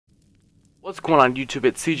What's going on YouTube?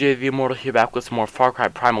 It's CJ the Immortal here, back with some more Far Cry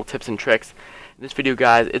Primal tips and tricks. In this video,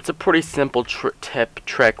 guys, it's a pretty simple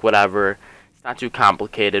trick, whatever. It's not too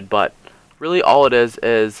complicated, but really all it is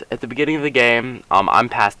at the beginning of the game, I'm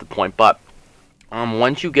past the point, but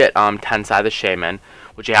once you get 10 side of Shaman,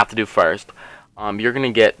 which you have to do first, you're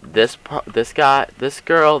gonna get this guy, this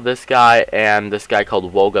girl, this guy, and this guy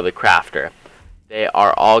called Woga the Crafter. They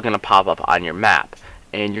are all gonna pop up on your map.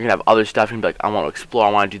 And you're going to have other stuff, and be like, I want to explore, I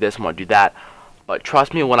want to do this, I want to do that. But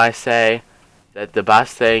trust me when I say that the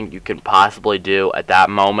best thing you can possibly do at that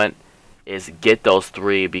moment is get those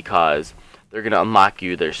three, because they're going to unlock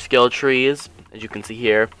you their skill trees, as you can see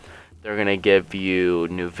here. They're going to give you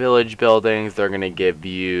new village buildings, they're going to give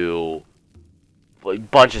you a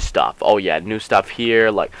bunch of stuff. Oh yeah, new stuff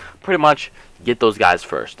here, like, pretty much get those guys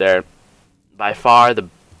first. They're by far the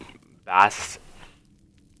best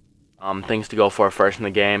things to go for first in the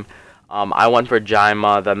game. I went for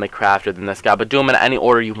Jaima, then the Crafter, then this guy, but do them in any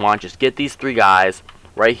order you want. Just get these three guys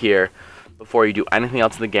right here before you do anything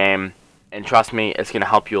else in the game, and trust me, it's going to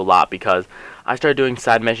help you a lot, because I started doing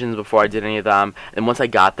side missions before I did any of them, and once I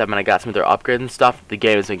got them and I got some of their upgrades and stuff, the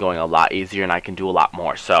game has been going a lot easier and I can do a lot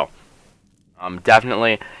more. So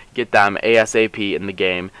definitely get them ASAP in the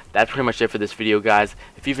game. That's pretty much it for this video, guys.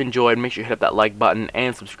 If you've enjoyed, make sure you hit up that like button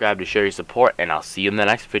and subscribe to show your support, and I'll see you in the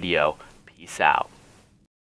next video. Peace out.